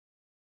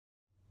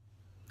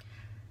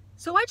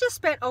So I just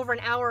spent over an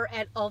hour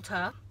at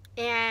Ulta,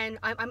 and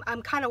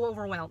I'm kind of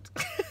overwhelmed.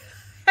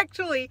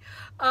 Actually,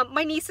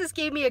 my nieces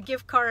gave me a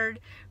gift card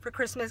for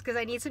Christmas because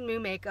I need some new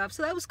makeup,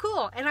 so that was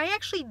cool. And I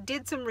actually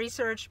did some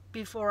research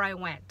before I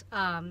went.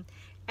 And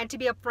to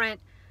be upfront,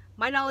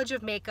 my knowledge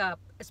of makeup,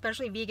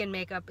 especially vegan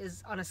makeup,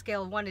 is on a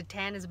scale of 1 to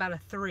 10 is about a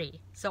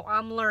 3. So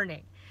I'm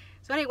learning.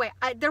 So anyway,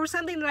 there was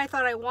something that I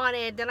thought I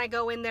wanted. Then I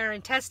go in there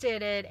and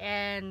tested it,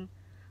 and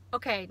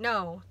okay,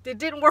 no, it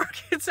didn't work.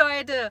 So I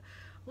had to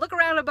look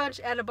around a bunch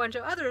at a bunch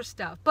of other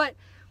stuff. But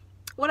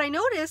what I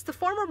noticed, the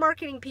former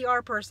marketing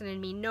PR person in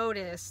me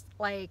noticed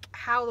like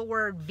how the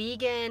word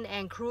vegan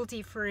and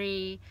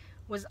cruelty-free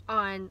was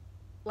on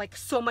like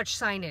so much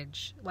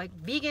signage, like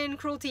vegan,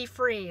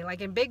 cruelty-free,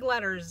 like in big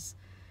letters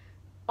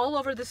all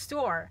over the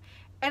store.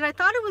 And I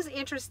thought it was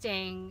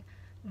interesting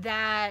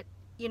that,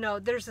 you know,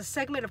 there's a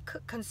segment of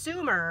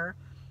consumer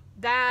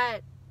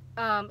that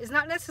is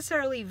not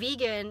necessarily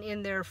vegan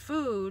in their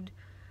food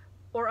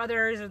or other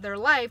areas of their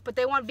life, but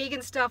they want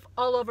vegan stuff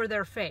all over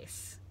their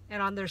face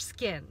and on their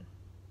skin.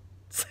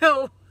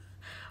 So,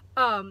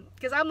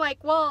 because I'm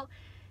like, well,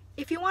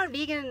 if you want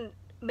vegan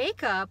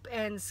makeup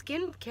and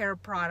skincare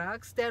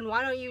products, then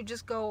why don't you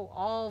just go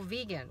all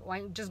vegan?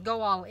 Why just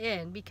go all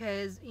in?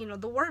 Because, you know,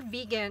 the word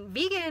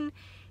vegan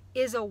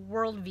is a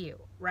worldview,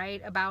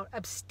 right? About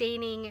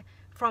abstaining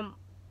from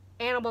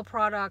animal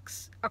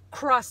products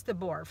across the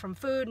board, from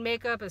food,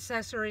 makeup,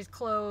 accessories,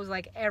 clothes,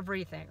 like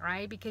everything,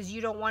 right? Because you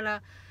don't want to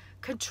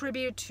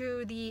contribute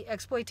to the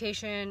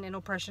exploitation and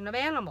oppression of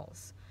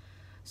animals.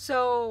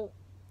 So,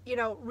 you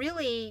know,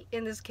 really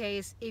in this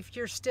case, if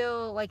you're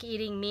still like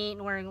eating meat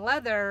and wearing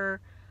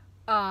leather,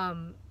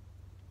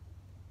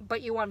 but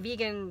you want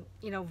vegan,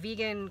 you know,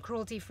 vegan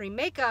cruelty-free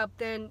makeup,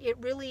 then it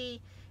really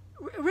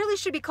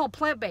should be called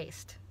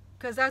plant-based,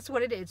 because that's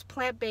what it is,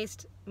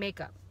 plant-based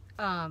makeup.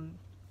 And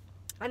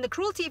the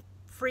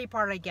cruelty-free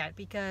part I get,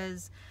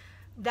 because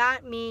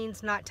that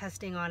means not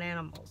testing on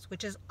animals,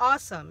 which is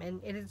awesome. And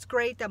it's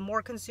great that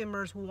more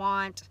consumers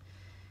want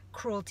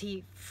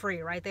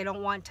cruelty-free, right? They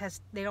don't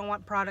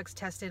want products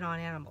tested on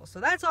animals. So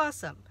that's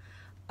awesome.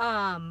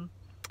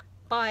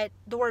 But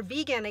the word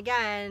vegan,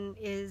 again,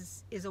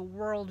 is a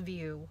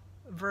worldview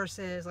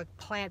versus like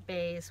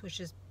plant-based, which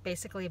is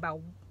basically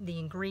about the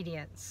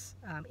ingredients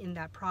in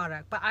that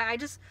product. But I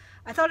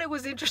thought it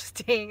was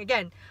interesting.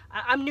 Again,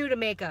 I'm new to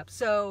makeup,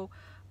 so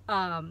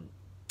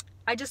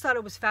I just thought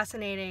it was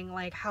fascinating,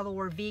 like how the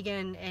word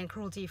vegan and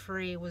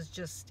cruelty-free was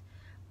just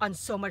on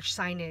so much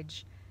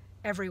signage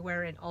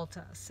everywhere in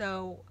Ulta.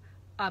 So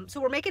so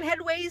we're making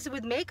headways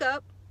with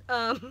makeup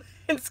and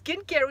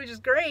skincare, which is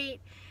great.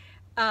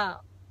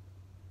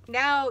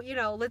 Now, you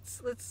know,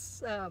 let's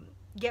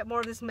get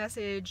more of this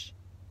message,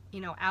 you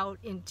know, out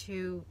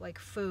into like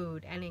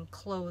food and in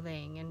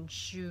clothing and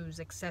shoes,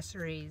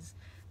 accessories,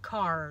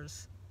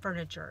 cars,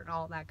 furniture, and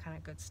all that kind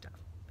of good stuff.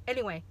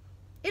 Anyway,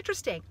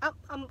 interesting.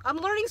 I'm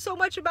learning so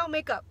much about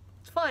makeup.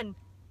 It's fun.